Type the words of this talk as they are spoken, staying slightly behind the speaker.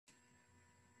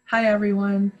Hi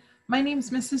everyone, my name is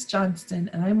Mrs. Johnston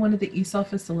and I'm one of the ESOL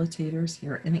facilitators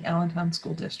here in the Allentown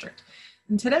School District.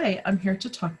 And today I'm here to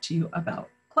talk to you about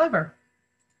Clever.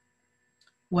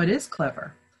 What is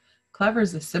Clever? Clever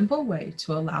is a simple way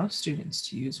to allow students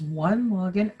to use one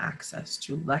login access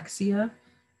to Lexia,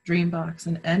 Dreambox,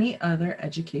 and any other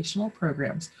educational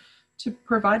programs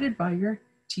provided by your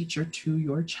teacher to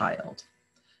your child.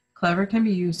 Clever can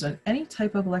be used on any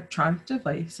type of electronic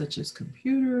device, such as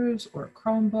computers or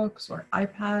Chromebooks or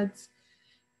iPads.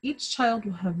 Each child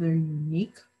will have their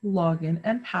unique login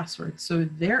and password, so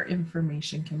their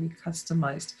information can be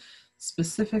customized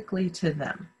specifically to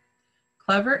them.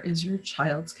 Clever is your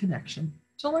child's connection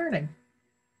to learning.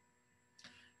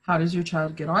 How does your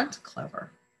child get onto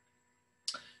Clever?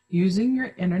 Using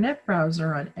your internet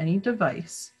browser on any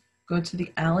device, go to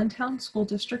the Allentown School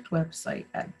District website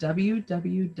at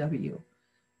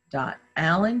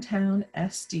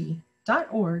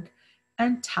www.allentownsd.org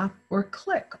and tap or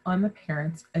click on the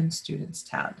Parents and Students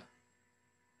tab.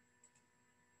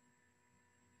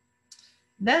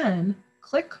 Then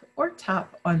click or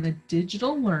tap on the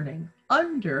Digital Learning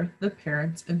under the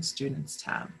Parents and Students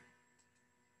tab.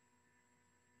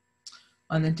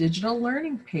 On the Digital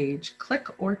Learning page, click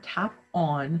or tap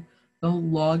on the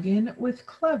Login with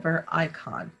Clever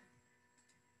icon.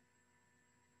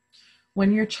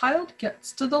 When your child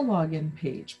gets to the login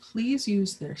page, please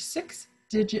use their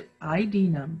 6-digit ID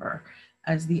number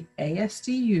as the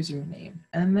ASD username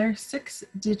and their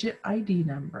 6-digit ID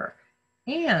number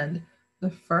and the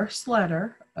first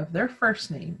letter of their first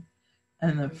name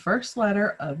and the first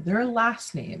letter of their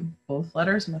last name, both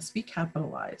letters must be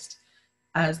capitalized,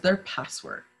 as their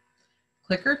password.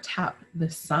 Click or tap the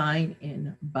Sign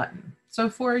In button. So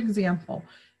for example,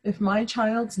 if my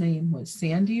child's name was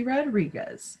Sandy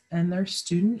Rodriguez and their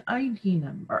student ID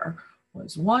number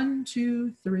was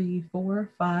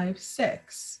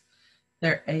 123456,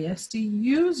 their ASD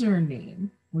username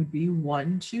would be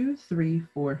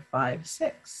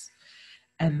 123456,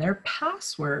 and their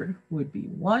password would be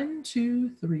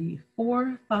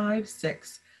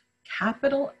 123456,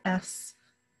 capital S,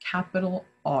 capital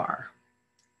R,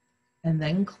 and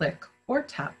then click or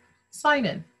tap Sign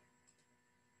In.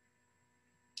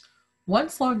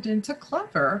 Once logged into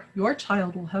Clever, your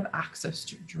child will have access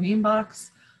to Dreambox,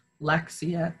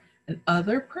 Lexia, and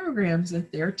other programs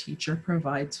that their teacher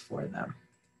provides for them.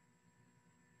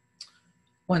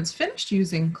 Once finished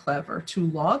using Clever, to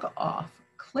log off,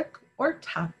 click or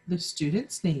tap the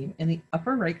student's name in the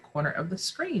upper right corner of the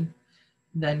screen.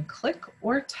 Then click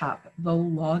or tap the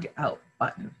Log Out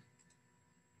button.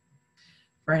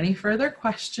 For any further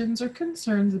questions or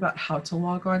concerns about how to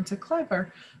log on to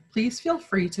Clever, please feel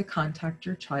free to contact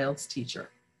your child's teacher.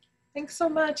 Thanks so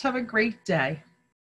much. Have a great day.